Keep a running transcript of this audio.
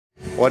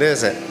What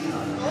is it?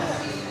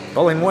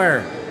 Bowling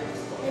where?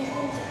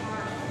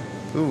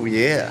 Ooh,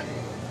 yeah.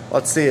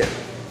 Let's see it.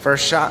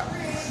 First shot.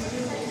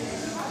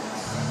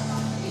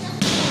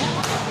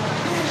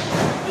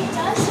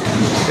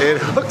 It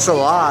hooks a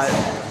lot.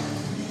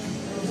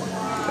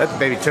 That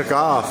baby took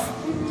off.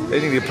 They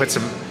need to put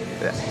some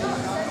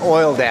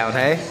oil down,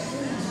 hey?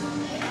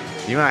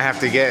 You might have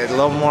to get a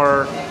little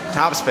more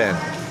topspin.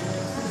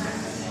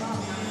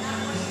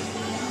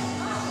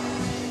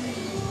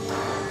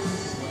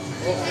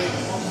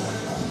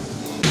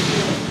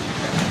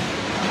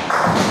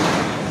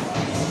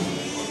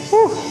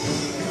 Whew.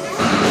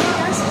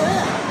 That's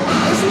good.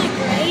 Isn't it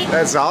great?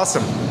 That's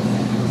awesome.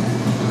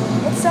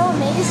 It's so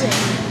amazing.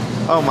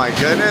 Oh my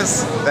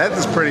goodness, that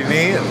is pretty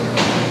neat.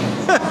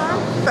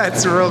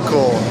 That's real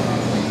cool.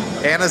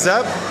 Anna's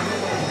up?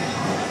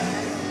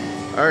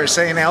 Or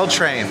saying L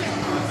train.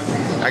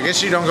 I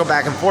guess you don't go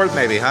back and forth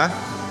maybe, huh?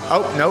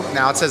 Oh, nope,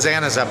 now it says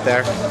Anna's up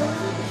there.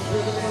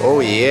 Oh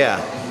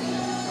yeah.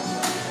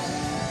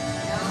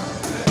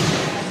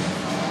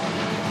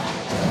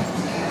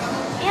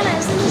 Anna,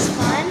 isn't this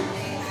fun?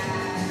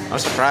 I'm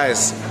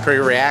surprised. Pretty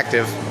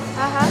reactive.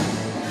 Uh-huh.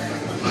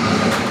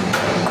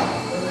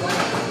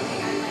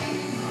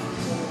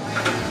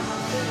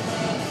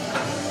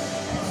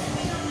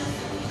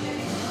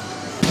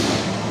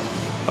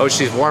 Oh,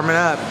 she's warming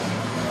up.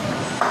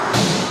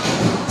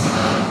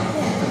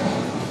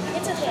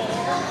 It's okay.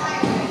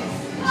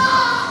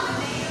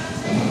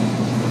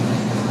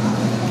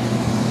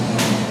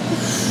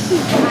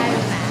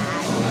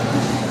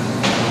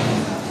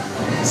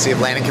 See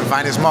if Landon can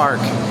find his mark.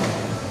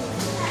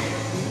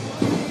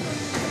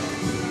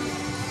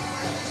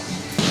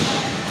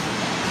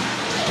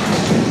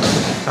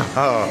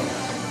 Oh.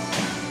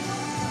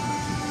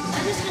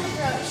 I'm just gonna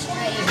throw it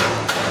straight.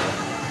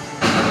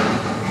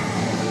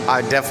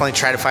 I'd definitely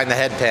try to find the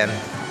head pin.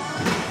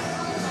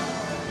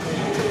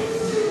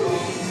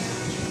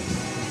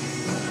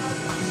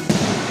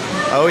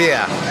 Oh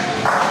yeah.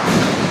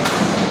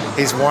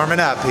 He's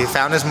warming up. He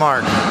found his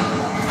mark.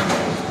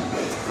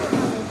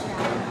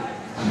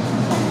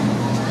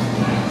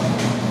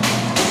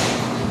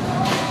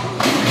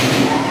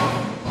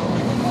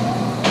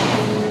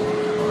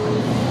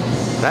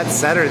 That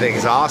setter thing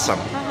is awesome.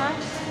 Uh-huh.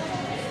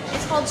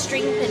 It's called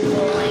string pin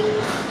bowling.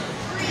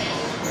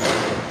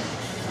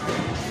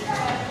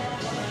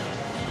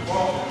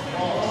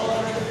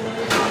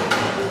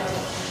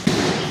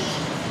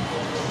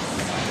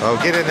 Oh,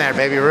 get in there,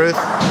 baby Ruth.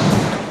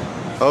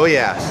 Oh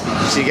yeah,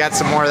 she got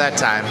some more that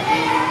time.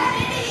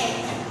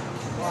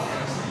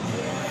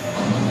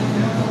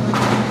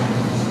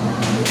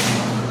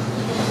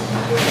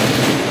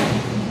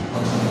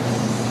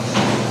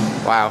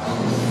 Wow.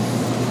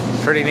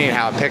 Pretty neat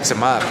how it picks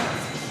him up.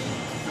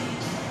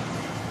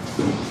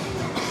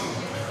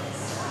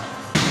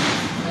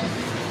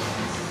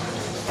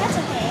 That's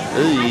okay.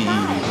 Hey. I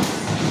got it.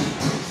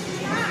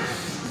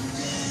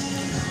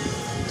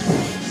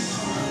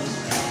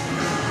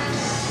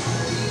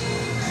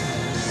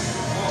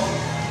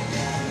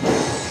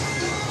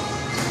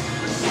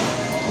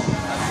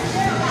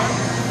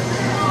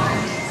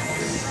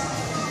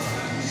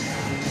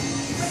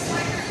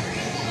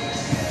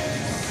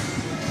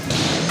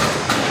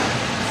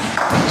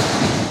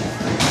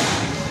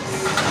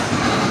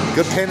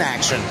 Good pin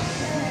action.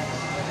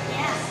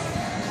 Yeah.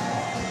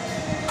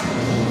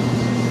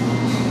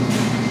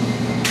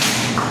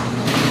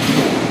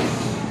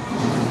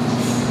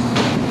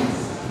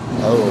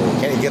 Oh,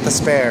 can he get the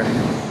spare?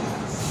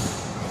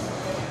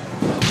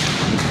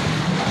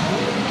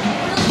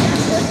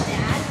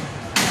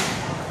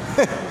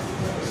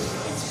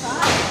 It's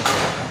fun.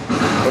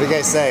 What do you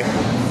guys say?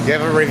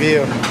 Give a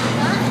review.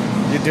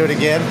 Fun. You do it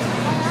again?